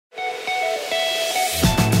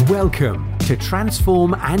Welcome to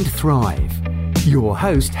Transform and Thrive. Your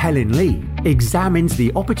host, Helen Lee, examines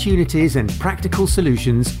the opportunities and practical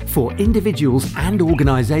solutions for individuals and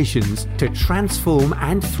organizations to transform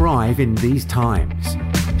and thrive in these times.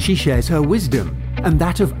 She shares her wisdom and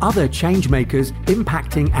that of other change makers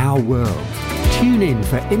impacting our world. Tune in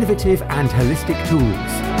for innovative and holistic tools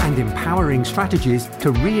and empowering strategies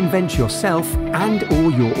to reinvent yourself and or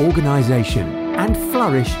your organization and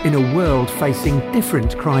flourish in a world facing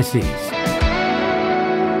different crises.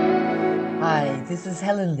 Hi, this is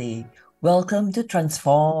Helen Lee. Welcome to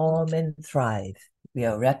Transform and Thrive. We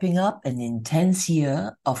are wrapping up an intense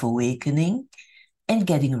year of awakening and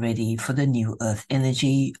getting ready for the new Earth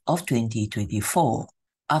energy of 2024.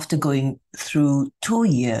 After going through 2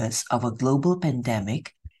 years of a global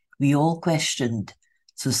pandemic, we all questioned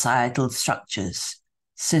societal structures,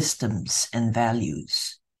 systems, and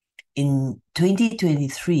values. In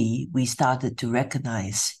 2023, we started to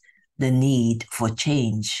recognize the need for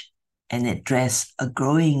change and address a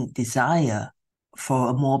growing desire for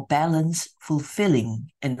a more balanced, fulfilling,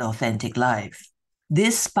 and authentic life.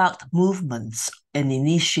 This sparked movements and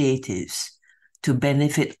initiatives to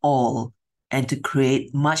benefit all and to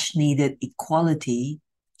create much-needed equality,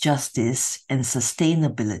 justice, and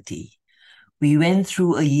sustainability. We went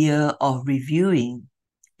through a year of reviewing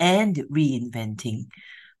and reinventing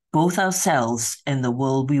both ourselves and the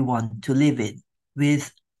world we want to live in,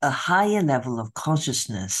 with a higher level of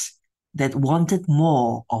consciousness that wanted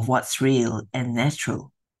more of what's real and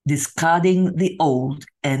natural, discarding the old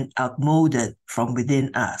and outmoded from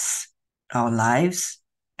within us, our lives,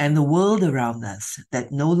 and the world around us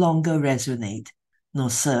that no longer resonate nor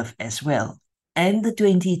serve as well. And the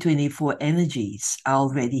 2024 energies are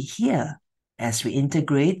already here as we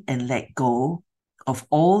integrate and let go of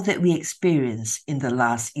all that we experienced in the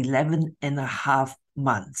last 11 and a half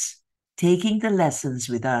months, taking the lessons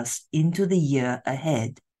with us into the year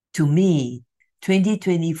ahead. To me,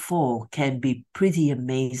 2024 can be pretty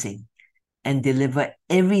amazing and deliver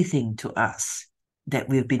everything to us that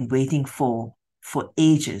we've been waiting for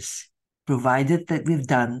ages, provided that we've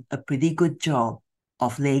done a pretty good job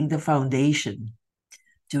of laying the foundation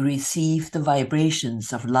to receive the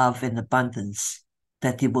vibrations of love and abundance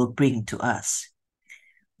that it will bring to us.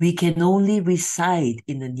 We can only reside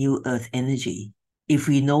in the new Earth energy if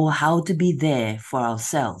we know how to be there for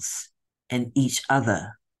ourselves and each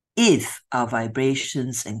other. If our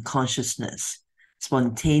vibrations and consciousness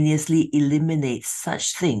spontaneously eliminate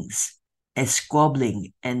such things as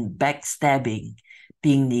squabbling and backstabbing,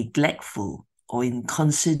 being neglectful or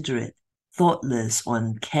inconsiderate, thoughtless or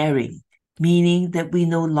uncaring, meaning that we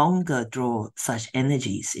no longer draw such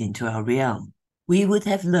energies into our realm, we would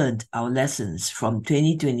have learned our lessons from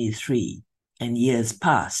 2023 and years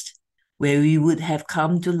past, where we would have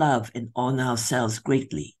come to love and honor ourselves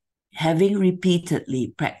greatly. Having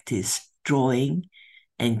repeatedly practiced drawing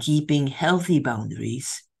and keeping healthy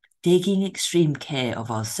boundaries, taking extreme care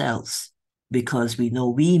of ourselves because we know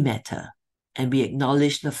we matter and we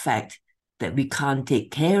acknowledge the fact that we can't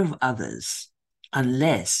take care of others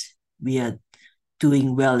unless we are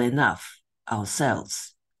doing well enough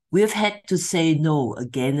ourselves. We've had to say no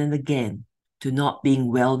again and again to not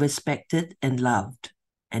being well respected and loved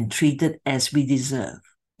and treated as we deserve.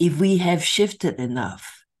 If we have shifted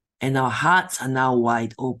enough and our hearts are now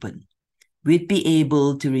wide open, we'd be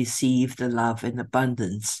able to receive the love and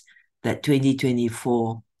abundance that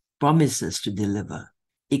 2024 promises to deliver.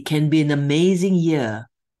 It can be an amazing year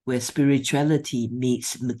where spirituality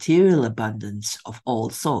meets material abundance of all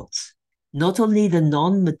sorts. Not only the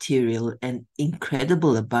non-material and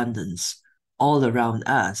incredible abundance all around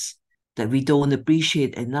us that we don't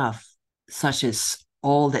appreciate enough, such as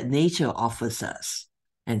all that nature offers us,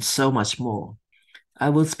 and so much more. I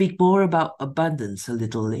will speak more about abundance a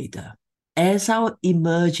little later. As our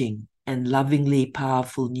emerging and lovingly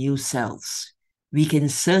powerful new selves, we can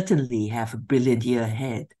certainly have a brilliant year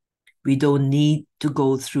ahead. We don't need to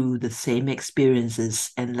go through the same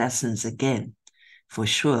experiences and lessons again, for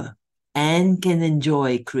sure, and can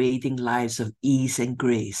enjoy creating lives of ease and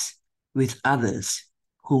grace with others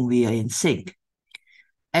whom we are in sync.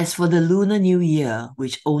 As for the Lunar New Year,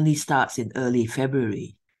 which only starts in early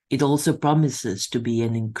February, it also promises to be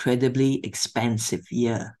an incredibly expansive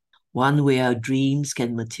year, one where our dreams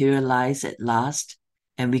can materialize at last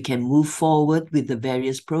and we can move forward with the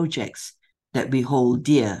various projects that we hold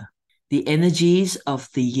dear. The energies of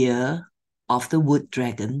the year of the Wood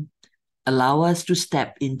Dragon allow us to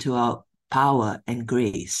step into our power and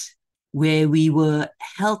grace. Where we were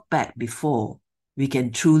held back before, we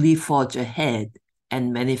can truly forge ahead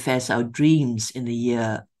and manifest our dreams in the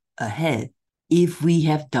year ahead. if we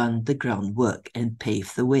have done the groundwork and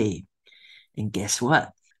paved the way. And guess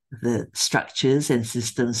what? The structures and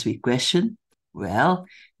systems we question, well,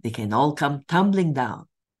 they can all come tumbling down.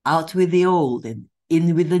 Out with the old and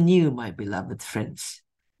in with the new, my beloved friends.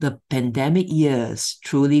 The pandemic years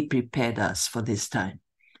truly prepared us for this time.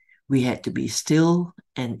 We had to be still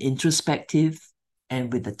and introspective,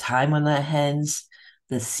 and with the time on our hands,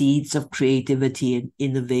 the seeds of creativity and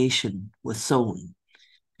innovation were sown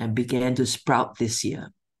and began to sprout this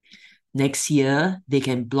year. Next year, they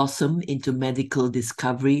can blossom into medical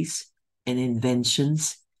discoveries and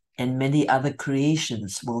inventions and many other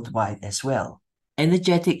creations worldwide as well.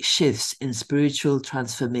 Energetic shifts in spiritual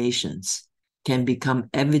transformations can become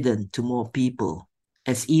evident to more people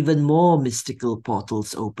as even more mystical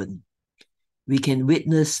portals open. We can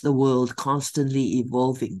witness the world constantly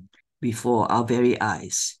evolving before our very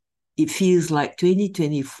eyes. It feels like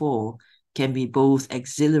 2024 can be both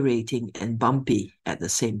exhilarating and bumpy at the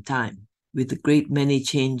same time, with a great many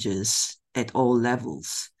changes at all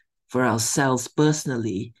levels for ourselves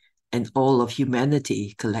personally and all of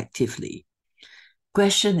humanity collectively.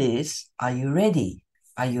 Question is, are you ready?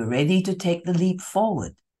 Are you ready to take the leap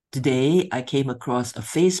forward? Today, I came across a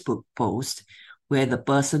Facebook post where the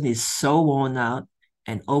person is so worn out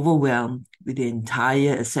and overwhelmed with the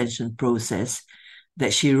entire ascension process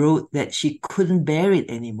that she wrote that she couldn't bear it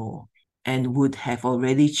anymore and would have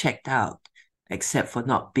already checked out, except for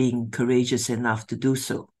not being courageous enough to do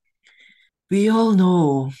so. We all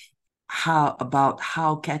know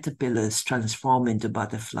how caterpillars transform into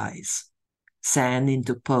butterflies, sand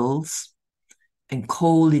into pearls, and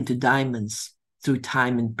coal into diamonds through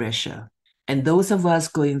time and pressure. And those of us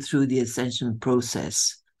going through the ascension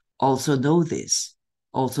process also know this,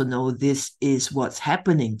 also know this is what's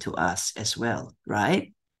happening to us as well,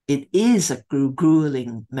 right? It is a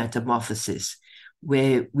grueling metamorphosis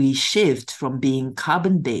where we shift from being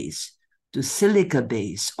carbon-based to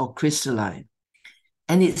silica-based or crystalline.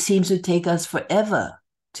 And it seems to take us forever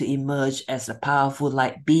to emerge as the powerful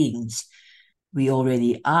light beings we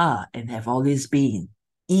already are and have always been,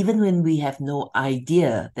 even when we have no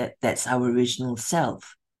idea that that's our original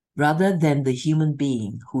self, rather than the human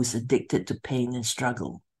being who's addicted to pain and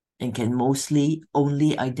struggle and can mostly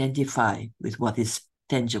only identify with what is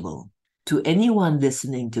tangible. To anyone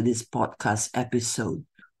listening to this podcast episode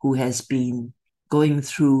who has been going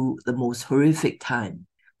through the most horrific time,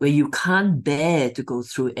 where you can't bear to go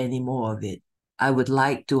through any more of it, I would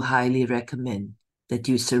like to highly recommend that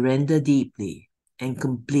you surrender deeply and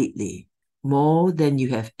completely, more than you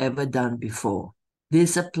have ever done before.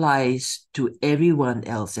 This applies to everyone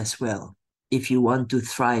else as well, if you want to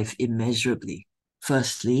thrive immeasurably.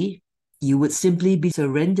 Firstly, you would simply be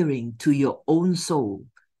surrendering to your own soul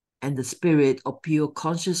and the spirit or pure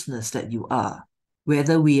consciousness that you are.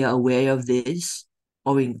 Whether we are aware of this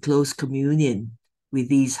or in close communion with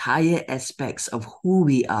these higher aspects of who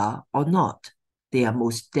we are or not, they are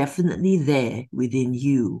most definitely there within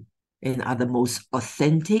you and are the most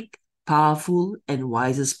authentic, powerful, and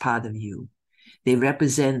wisest part of you. They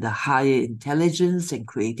represent the higher intelligence and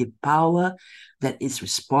creative power that is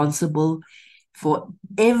responsible for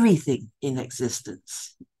everything in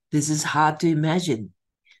existence. This is hard to imagine,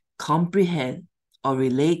 comprehend, or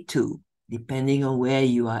relate to, depending on where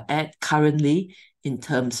you are at currently in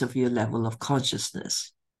terms of your level of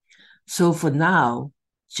consciousness. So for now,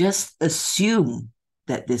 just assume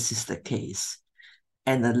that this is the case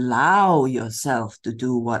and allow yourself to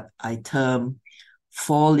do what I term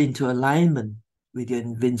fall into alignment with your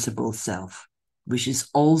invincible self, which is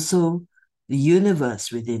also the universe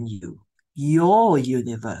within you, your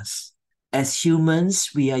universe. As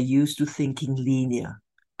humans, we are used to thinking linear.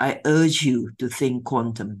 I urge you to think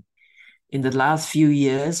quantum. In the last few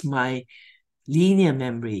years, my linear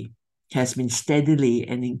memory has been steadily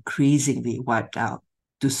and increasingly wiped out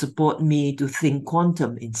to support me to think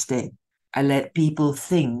quantum instead. I let people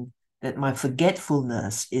think that my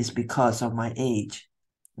forgetfulness is because of my age,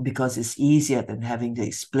 because it's easier than having to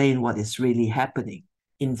explain what is really happening.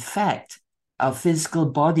 In fact, our physical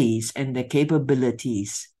bodies and their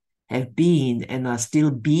capabilities have been and are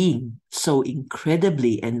still being so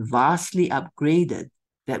incredibly and vastly upgraded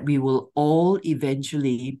that we will all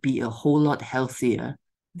eventually be a whole lot healthier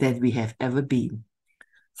than we have ever been,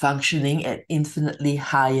 functioning at infinitely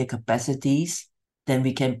higher capacities than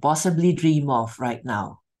we can possibly dream of right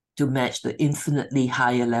now to match the infinitely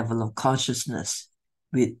higher level of consciousness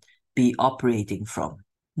we'd be operating from.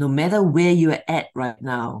 No matter where you're at right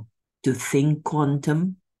now, to think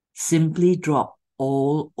quantum, simply drop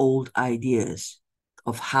all old ideas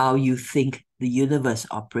of how you think the universe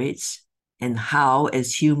operates and how,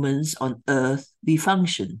 as humans on Earth, we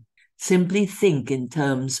function. Simply think in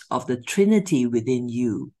terms of the Trinity within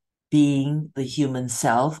you, being the human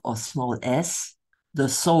self or small s, the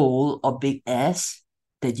soul or big S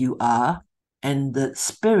that you are, and the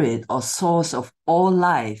spirit or source of all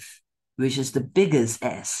life, which is the biggest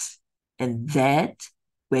S. And that,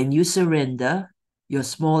 when you surrender, your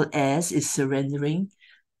small s is surrendering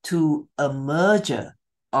to a merger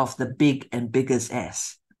of the big and biggest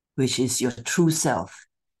S, which is your true self,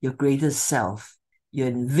 your greatest self, your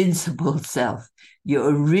invincible self, your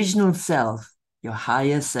original self, your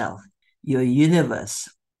higher self, your universe,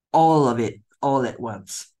 all of it, all at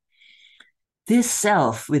once. This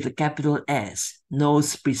self with a capital S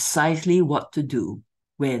knows precisely what to do,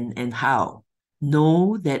 when, and how.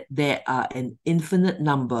 Know that there are an infinite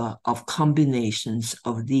number of combinations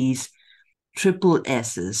of these triple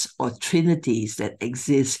S's or trinities that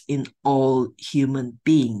exist in all human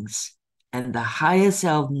beings. And the higher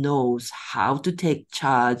self knows how to take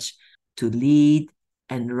charge, to lead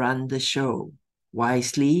and run the show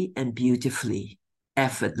wisely and beautifully,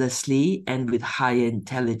 effortlessly and with higher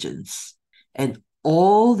intelligence. And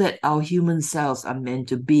all that our human selves are meant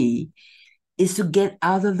to be is to get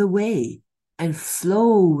out of the way and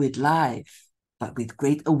flow with life, but with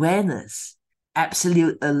great awareness,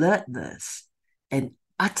 absolute alertness, and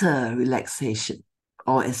utter relaxation,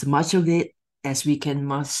 or as much of it as we can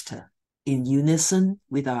master, in unison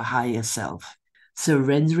with our higher self,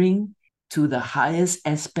 surrendering to the highest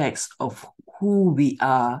aspects of who we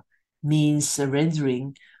are means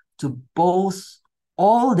surrendering to both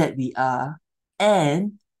all that we are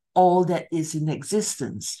and all that is in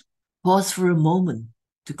existence. Pause for a moment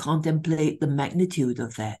to contemplate the magnitude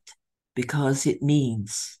of that, because it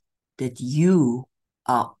means that you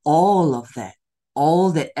are all of that,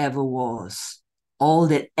 all that ever was, all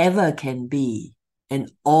that ever can be, and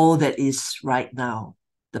all that is right now.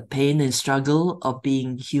 The pain and struggle of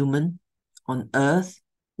being human on earth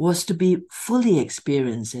was to be fully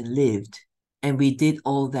experienced and lived, and we did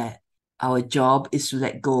all that. Our job is to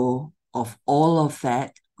let go of all of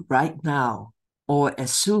that right now, or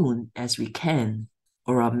as soon as we can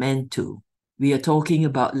or are meant to. We are talking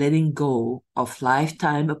about letting go of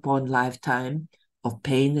lifetime upon lifetime of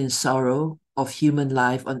pain and sorrow of human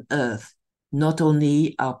life on earth, not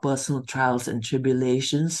only our personal trials and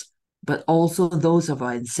tribulations, but also those of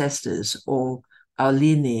our ancestors or our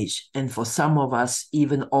lineage, and for some of us,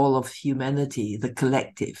 even all of humanity, the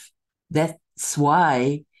collective. That's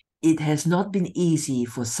why it has not been easy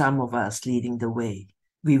for some of us leading the way.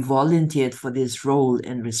 We volunteered for this role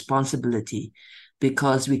and responsibility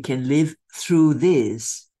because we can live through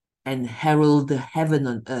this and herald the heaven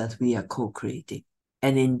on earth we are co-creating.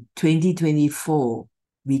 And in 2024,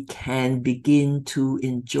 we can begin to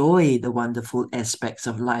enjoy the wonderful aspects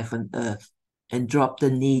of life on earth and drop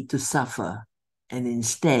the need to suffer, and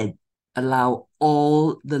instead allow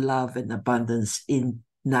all the love and abundance in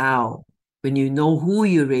now, when you know who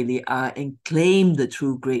you really are and claim the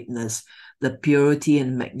true greatness, the purity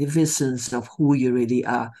and magnificence of who you really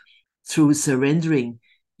are, through surrendering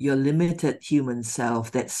your limited human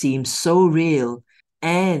self that seems so real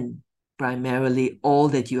and primarily all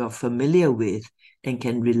that you are familiar with and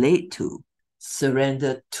can relate to.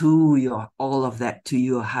 Surrender to your all of that to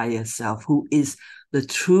your higher self, who is the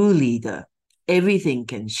true leader. Everything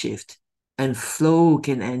can shift and flow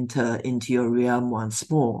can enter into your realm once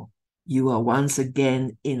more. You are once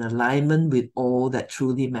again in alignment with all that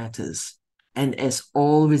truly matters. And as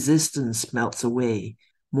all resistance melts away,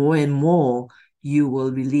 more and more you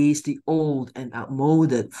will release the old and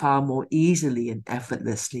outmoded far more easily and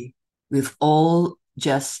effortlessly. We've all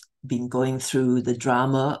just been going through the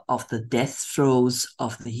drama of the death throes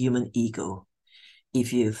of the human ego.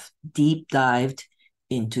 If you've deep dived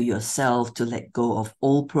into yourself to let go of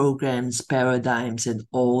old programs, paradigms, and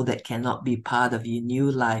all that cannot be part of your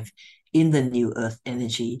new life in the new earth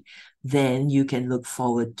energy, then you can look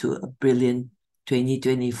forward to a brilliant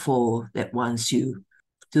 2024 that wants you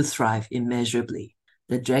to thrive immeasurably.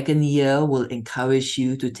 The dragon year will encourage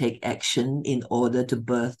you to take action in order to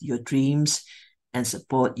birth your dreams and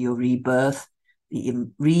support your rebirth, the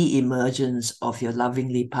re-emergence of your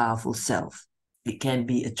lovingly powerful self. It can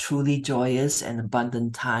be a truly joyous and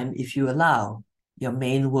abundant time if you allow. Your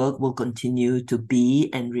main work will continue to be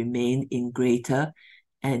and remain in greater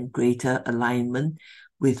and greater alignment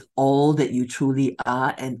with all that you truly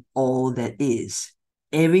are and all that is.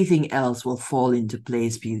 Everything else will fall into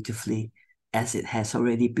place beautifully, as it has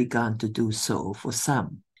already begun to do so for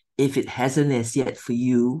some. If it hasn't as yet for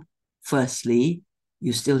you, firstly,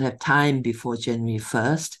 you still have time before January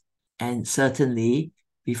 1st, and certainly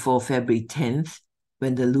before February 10th,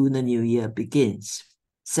 when the Lunar New Year begins.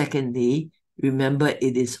 Secondly, Remember,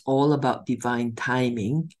 it is all about divine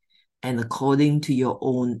timing and according to your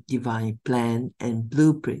own divine plan and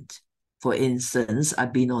blueprint. For instance,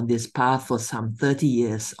 I've been on this path for some 30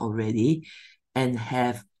 years already and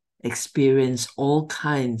have experienced all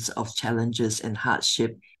kinds of challenges and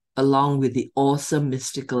hardship, along with the awesome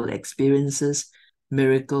mystical experiences,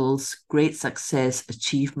 miracles, great success,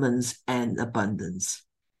 achievements, and abundance.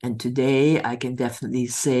 And today, I can definitely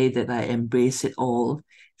say that I embrace it all,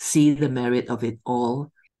 see the merit of it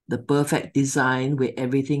all, the perfect design where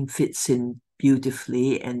everything fits in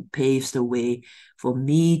beautifully and paves the way for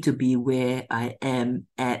me to be where I am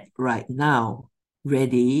at right now,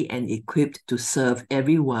 ready and equipped to serve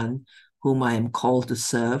everyone whom I am called to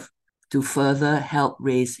serve, to further help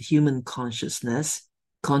raise human consciousness,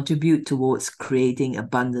 contribute towards creating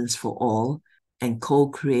abundance for all, and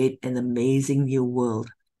co-create an amazing new world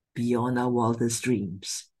beyond our wildest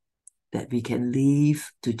dreams that we can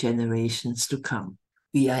leave to generations to come.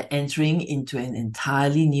 We are entering into an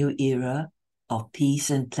entirely new era of peace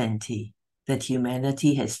and plenty that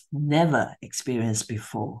humanity has never experienced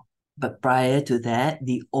before. But prior to that,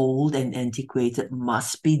 the old and antiquated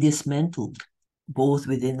must be dismantled, both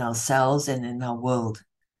within ourselves and in our world.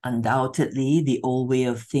 Undoubtedly, the old way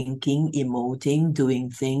of thinking, emoting, doing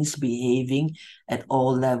things, behaving at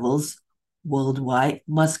all levels worldwide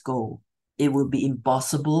must go. It will be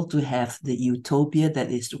impossible to have the utopia that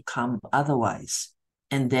is to come otherwise.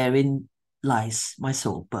 And therein lies my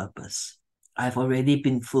sole purpose. I've already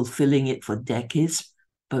been fulfilling it for decades,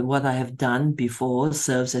 but what I have done before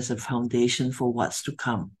serves as a foundation for what's to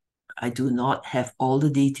come. I do not have all the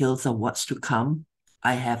details of what's to come.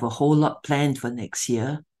 I have a whole lot planned for next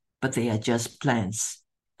year, but they are just plans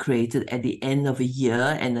created at the end of a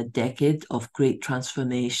year and a decade of great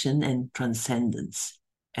transformation and transcendence.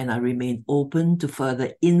 And I remain open to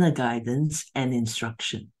further inner guidance and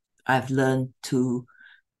instruction. I've learned to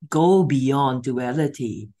go beyond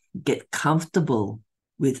duality, get comfortable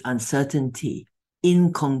with uncertainty,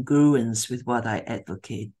 incongruence with what I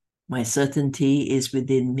advocate. My certainty is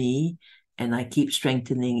within me, and I keep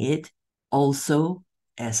strengthening it also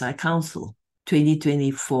as I counsel.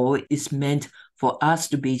 2024 is meant for us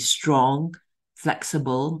to be strong,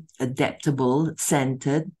 flexible, adaptable,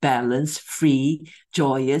 centered, balanced, free,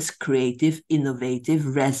 joyous, creative,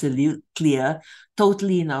 innovative, resolute, clear,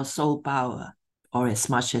 totally in our soul power, or as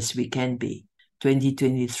much as we can be.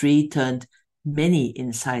 2023 turned many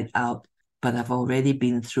inside out, but I've already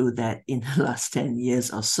been through that in the last 10 years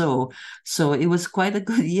or so. So it was quite a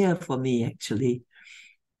good year for me, actually.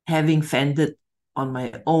 Having fended on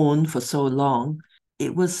my own for so long,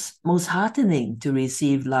 it was most heartening to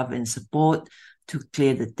receive love and support, to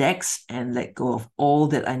clear the decks and let go of all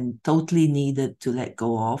that I totally needed to let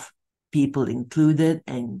go of, people included,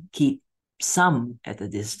 and keep some at a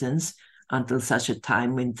distance until such a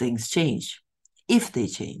time when things change, if they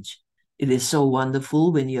change. It is so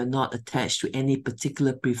wonderful when you're not attached to any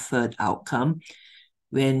particular preferred outcome,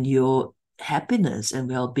 when your happiness and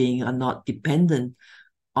well-being are not dependent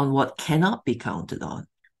on what cannot be counted on.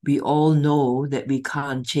 We all know that we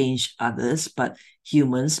can't change others, but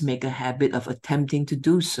humans make a habit of attempting to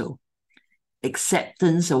do so.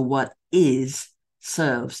 Acceptance of what is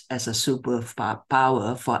serves as a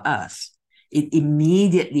superpower for us. It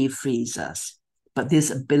immediately frees us. But this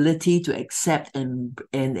ability to accept and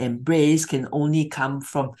embrace can only come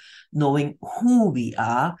from knowing who we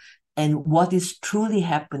are and what is truly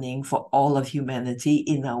happening for all of humanity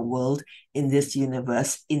in our world, in this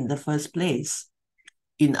universe, in the first place.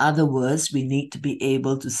 In other words, we need to be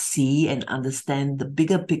able to see and understand the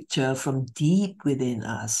bigger picture from deep within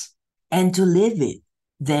us and to live it.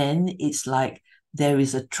 Then it's like there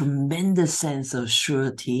is a tremendous sense of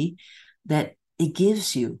surety that it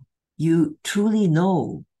gives you. You truly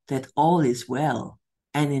know that all is well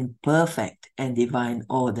and in perfect and divine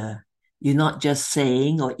order. You're not just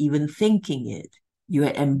saying or even thinking it. You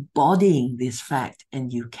are embodying this fact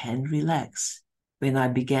and you can relax. When I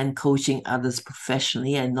began coaching others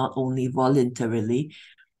professionally and not only voluntarily,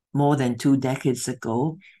 more than 2 decades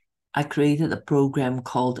ago, I created a program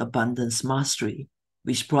called Abundance Mastery,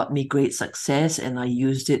 which brought me great success, and I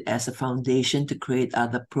used it as a foundation to create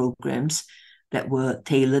other programs that were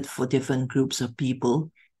tailored for different groups of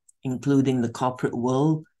people, including the corporate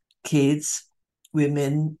world, kids,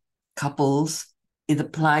 women, couples. It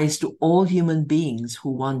applies to all human beings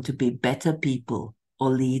who want to be better people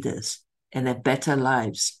or leaders and have better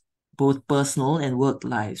lives, both personal and work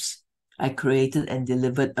lives. I created and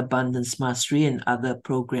delivered Abundance Mastery and other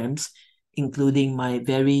programs, including my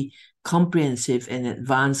very comprehensive and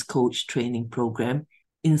advanced coach training program,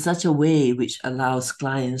 in such a way which allows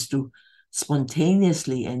clients to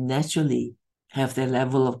spontaneously and naturally have their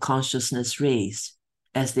level of consciousness raised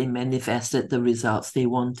as they manifested the results they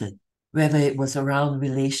wanted. Whether it was around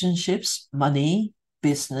relationships, money,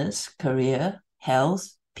 business, career, health,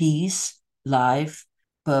 peace, life,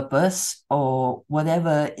 purpose, or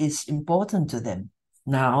whatever is important to them.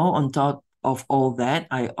 Now, on top of all that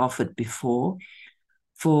I offered before,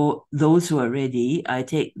 for those who are ready, I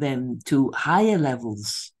take them to higher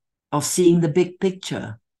levels of seeing the big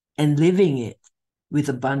picture and living it with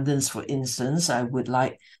abundance. For instance, I would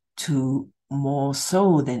like to, more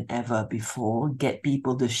so than ever before, get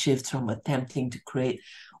people to shift from attempting to create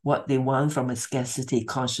what they want from a scarcity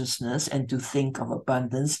consciousness and to think of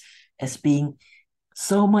abundance as being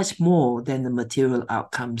so much more than the material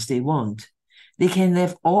outcomes they want. They can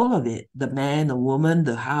have all of it, the man, the woman,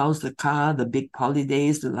 the house, the car, the big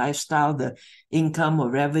holidays, the lifestyle, the income or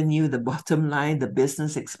revenue, the bottom line, the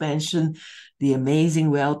business expansion, the amazing,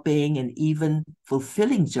 well-paying and even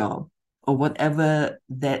fulfilling job, or whatever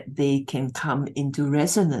that they can come into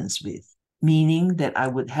resonance with, meaning that I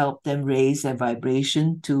would help them raise their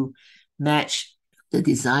vibration to match the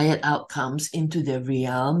desired outcomes into their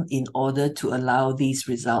realm in order to allow these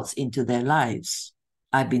results into their lives.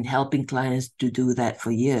 I've been helping clients to do that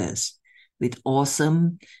for years with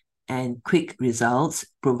awesome and quick results,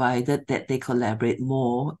 provided that they collaborate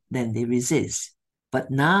more than they resist.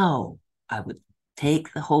 But now I would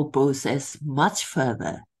take the whole process much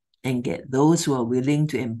further and get those who are willing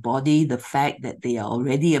to embody the fact that they are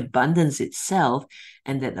already abundance itself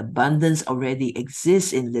and that abundance already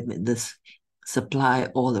exists in limitless supply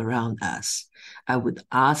all around us. I would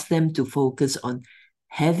ask them to focus on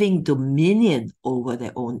having dominion over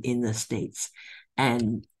their own inner states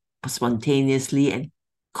and spontaneously and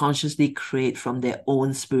consciously create from their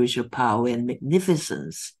own spiritual power and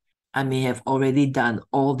magnificence. I may have already done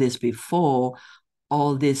all this before,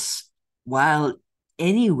 all this while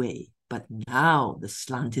anyway, but now the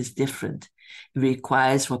slant is different. It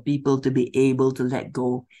requires for people to be able to let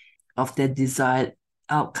go of their desired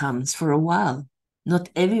outcomes for a while. Not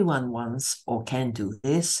everyone wants or can do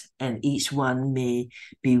this, and each one may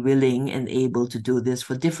be willing and able to do this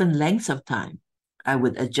for different lengths of time. I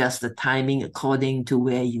would adjust the timing according to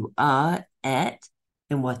where you are at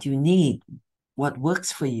and what you need, what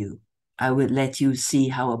works for you. I would let you see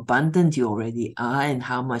how abundant you already are and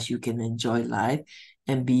how much you can enjoy life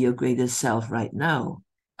and be your greatest self right now.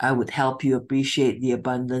 I would help you appreciate the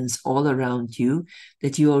abundance all around you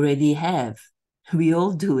that you already have. We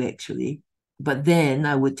all do, actually. But then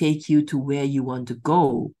I would take you to where you want to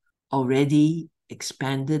go, already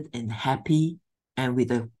expanded and happy, and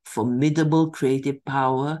with a formidable creative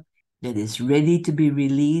power that is ready to be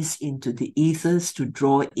released into the ethers to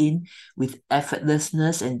draw in with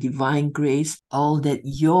effortlessness and divine grace all that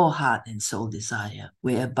your heart and soul desire,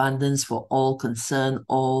 where abundance for all concerned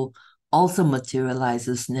all also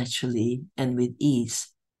materializes naturally and with ease.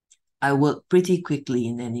 I work pretty quickly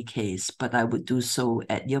in any case, but I would do so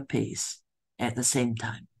at your pace at the same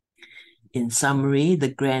time. In summary,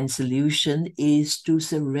 the grand solution is to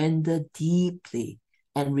surrender deeply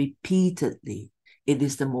and repeatedly. It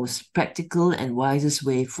is the most practical and wisest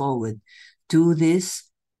way forward. Do this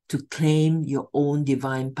to claim your own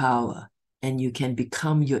divine power, and you can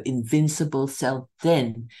become your invincible self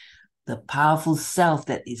then, the powerful self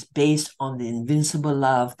that is based on the invincible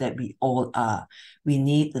love that we all are. We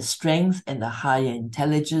need the strength and the higher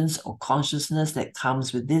intelligence or consciousness that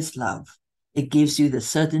comes with this love. It gives you the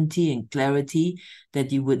certainty and clarity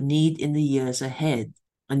that you would need in the years ahead,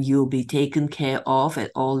 and you'll be taken care of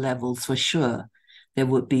at all levels for sure. There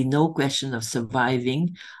would be no question of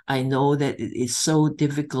surviving. I know that it is so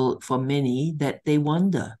difficult for many that they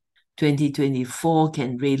wonder. 2024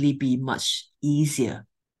 can really be much easier,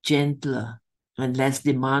 gentler, and less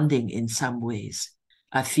demanding in some ways.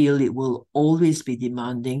 I feel it will always be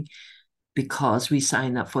demanding because we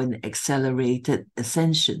sign up for an accelerated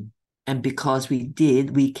ascension. And because we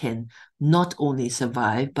did, we can not only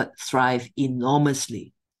survive, but thrive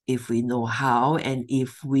enormously if we know how and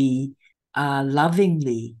if we are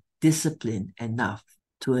lovingly disciplined enough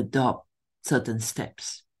to adopt certain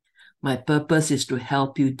steps. My purpose is to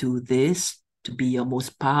help you do this, to be your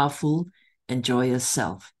most powerful and joyous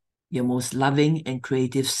self, your most loving and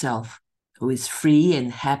creative self, who is free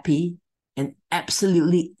and happy and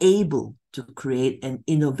absolutely able to create and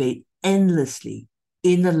innovate endlessly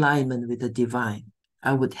in alignment with the divine.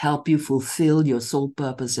 I would help you fulfill your soul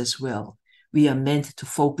purpose as well. We are meant to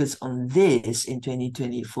focus on this in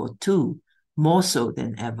 2024 too, more so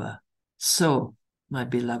than ever. So, my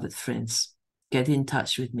beloved friends, get in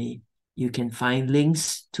touch with me. You can find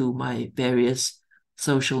links to my various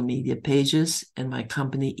social media pages and my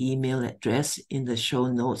company email address in the show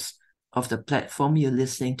notes of the platform you're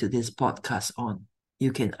listening to this podcast on.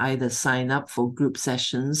 You can either sign up for group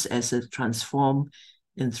sessions as a Transform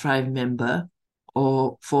and Thrive member,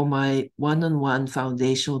 or for my one-on-one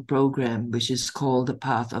foundational program, which is called The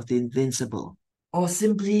Path of the Invincible. Or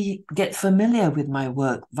simply get familiar with my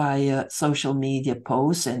work via social media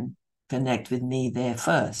posts and connect with me there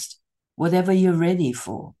first. Whatever you're ready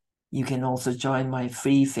for. You can also join my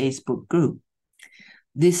free Facebook group.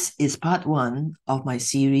 This is part 1 of my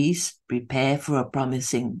series, Prepare for a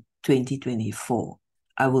Promising 2024.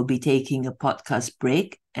 I will be taking a podcast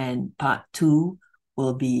break, and part 2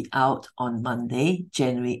 will be out on Monday,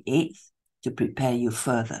 January 8th, to prepare you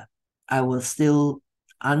further. I will still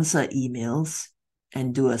answer emails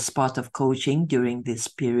and do a spot of coaching during this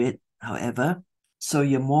period, however, so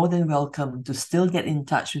you're more than welcome to still get in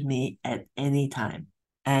touch with me at any time.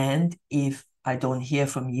 And if I don't hear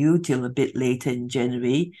from you till a bit later in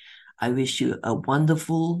January, I wish you a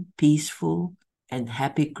wonderful, peaceful, and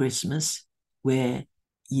happy Christmas where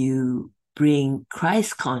you bring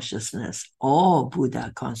Christ consciousness or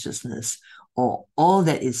Buddha consciousness or all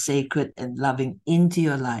that is sacred and loving into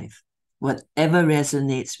your life, whatever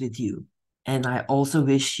resonates with you. And I also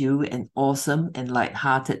wish you an awesome and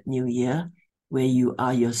light-hearted new year where you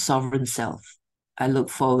are your sovereign self. I look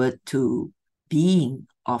forward to being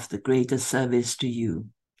of the greatest service to you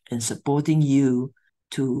and supporting you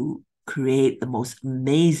to create the most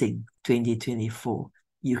amazing 2024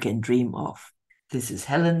 you can dream of. This is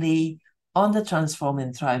Helen Lee on the Transform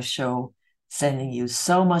and Thrive show, sending you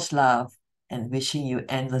so much love and wishing you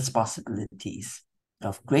endless possibilities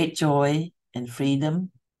of great joy and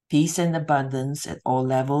freedom, peace and abundance at all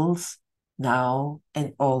levels, now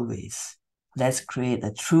and always. Let's create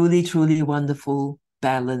a truly, truly wonderful,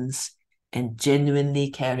 balanced, and genuinely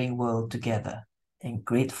caring world together, and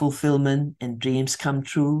great fulfillment and dreams come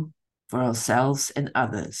true for ourselves and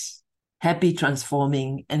others. Happy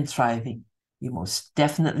transforming and thriving. You most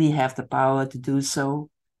definitely have the power to do so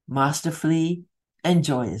masterfully and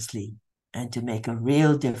joyously, and to make a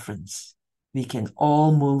real difference. We can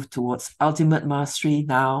all move towards ultimate mastery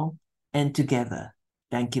now and together.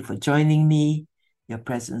 Thank you for joining me. Your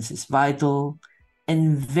presence is vital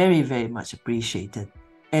and very, very much appreciated.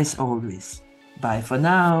 As always, bye for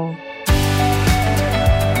now.